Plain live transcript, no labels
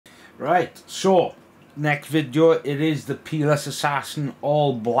Right, so next video, it is the Peerless Assassin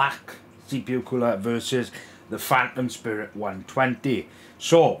all black CPU cooler versus the Phantom Spirit 120.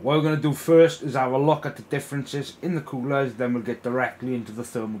 So what we're going to do first is have a look at the differences in the coolers, then we'll get directly into the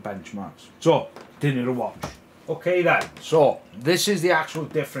thermal benchmarks. So continue to watch. Okay then, so this is the actual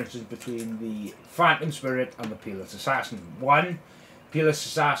differences between the Phantom Spirit and the Peerless Assassin. One, Peerless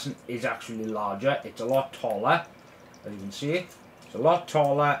Assassin is actually larger, it's a lot taller, as you can see. It's a lot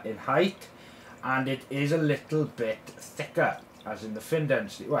taller in height, and it is a little bit thicker, as in the fin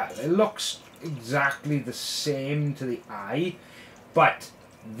density. Well, it looks exactly the same to the eye, but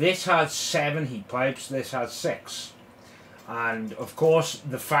this has 7 heat pipes, this has 6. And of course,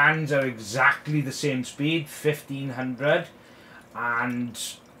 the fans are exactly the same speed, 1500. And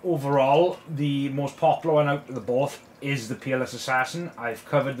overall, the most popular one out of the both is the Peerless Assassin. I've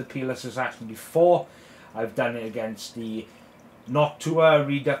covered the Peerless Assassin before. I've done it against the Noctua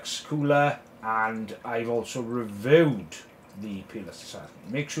Redux cooler, and I've also reviewed the Peerless Assassin.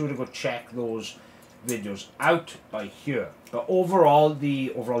 Make sure to go check those videos out by here. But overall,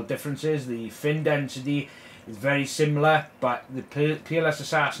 the overall difference is the fin density is very similar, but the Peerless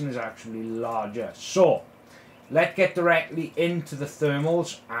Assassin is actually larger. So let's get directly into the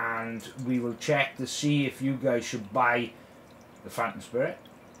thermals, and we will check to see if you guys should buy the Phantom Spirit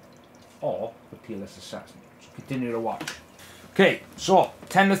or the Peerless Assassin. So continue to watch. Okay, so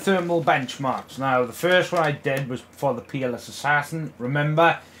 10 thermal benchmarks. Now, the first one I did was for the Peerless Assassin.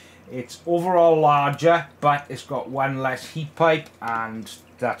 Remember, it's overall larger, but it's got one less heat pipe, and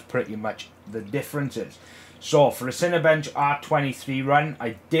that's pretty much the differences. So, for a Cinebench R23 run,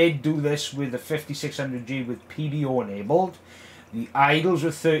 I did do this with the 5600G with PBO enabled. The idles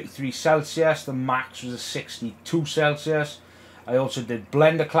were 33 Celsius, the max was a 62 Celsius. I also did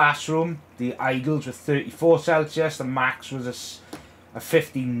Blender Classroom. The idles were 34 Celsius. The max was a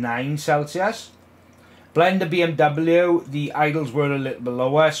 59 Celsius. Blender BMW, the idles were a little bit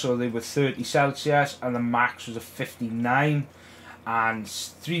lower, so they were 30 Celsius, and the max was a 59. And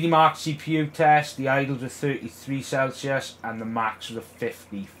 3D Mark CPU test, the idles were 33 Celsius, and the max was a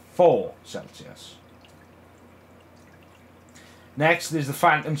 54 Celsius. Next is the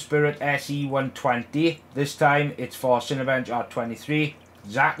Phantom Spirit SE120. This time it's for Cinebench R23.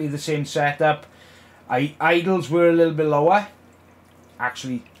 Exactly the same setup. Idles were a little bit lower.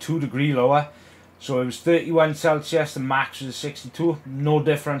 Actually 2 degrees lower. So it was 31 Celsius. The max was a 62. No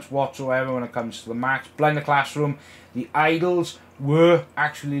difference whatsoever when it comes to the max. Blender Classroom. The idles were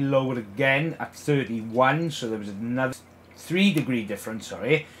actually lowered again at 31. So there was another 3 degree difference,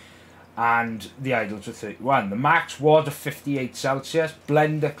 sorry. And the idles were 31. The max was a 58 Celsius.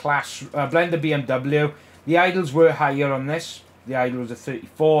 Blender BMW. The idles were higher on this. The idle was a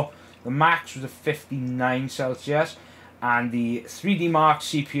 34. The max was a 59 Celsius. And the 3D Mark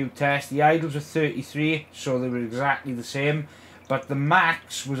CPU test, the idles were 33, so they were exactly the same. But the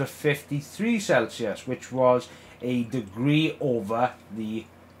max was a 53 Celsius, which was a degree over the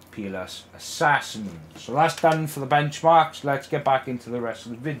Peerless Assassin. So that's done for the benchmarks. Let's get back into the rest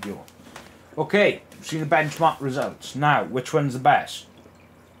of the video. Okay, see the benchmark results. Now, which one's the best?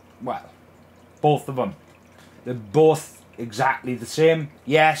 Well, both of them. They're both exactly the same.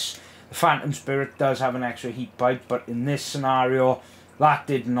 Yes, the Phantom Spirit does have an extra heat pipe, but in this scenario, that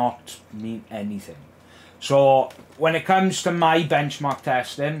did not mean anything. So, when it comes to my benchmark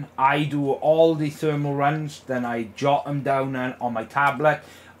testing, I do all the thermal runs, then I jot them down on my tablet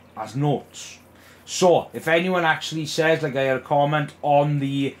as notes. So, if anyone actually says, like I had a comment on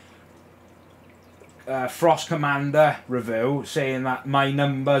the Frost Commander review saying that my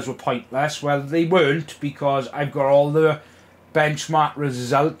numbers were pointless, well, they weren't, because I've got all the benchmark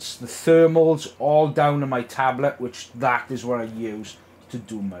results, the thermals, all down on my tablet, which that is what I use to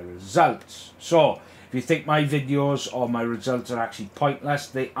do my results. So if you think my videos or my results are actually pointless,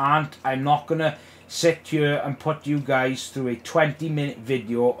 they aren't. I'm not gonna sit here and put you guys through a 20-minute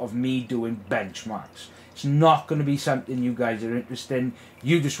video of me doing benchmarks. It's not going to be something you guys are interested in.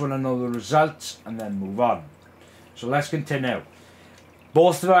 You just want to know the results and then move on. So let's continue.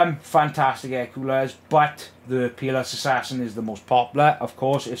 Both of them fantastic air coolers, but the Peerless Assassin is the most popular. Of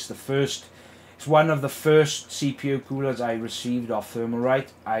course, it's one of the first CPU coolers I received off Thermalright.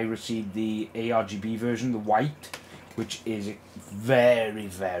 I received the ARGB version, the white, which is very,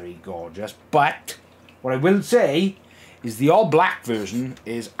 very gorgeous. But what I will say is the all black version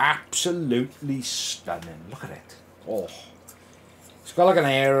is absolutely stunning. Look at it. Oh, it's got like an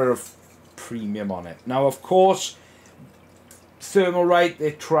air of premium on it. Now, of course, Thermalright,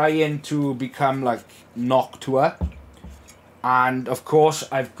 they're trying to become like Noctua, and of course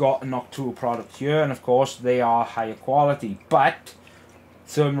I've got a Noctua product here, and of course they are higher quality, but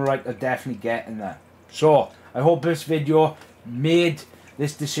Thermalright are definitely getting there. So, I hope this video made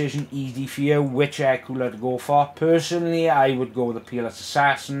this decision easy for you, which air cooler to go for. Personally, I would go with the Peerless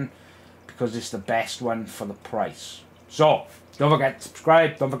Assassin because it's the best one for the price. So, don't forget to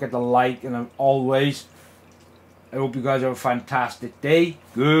subscribe, don't forget to like, and always, I hope you guys have a fantastic day.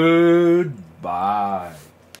 Goodbye.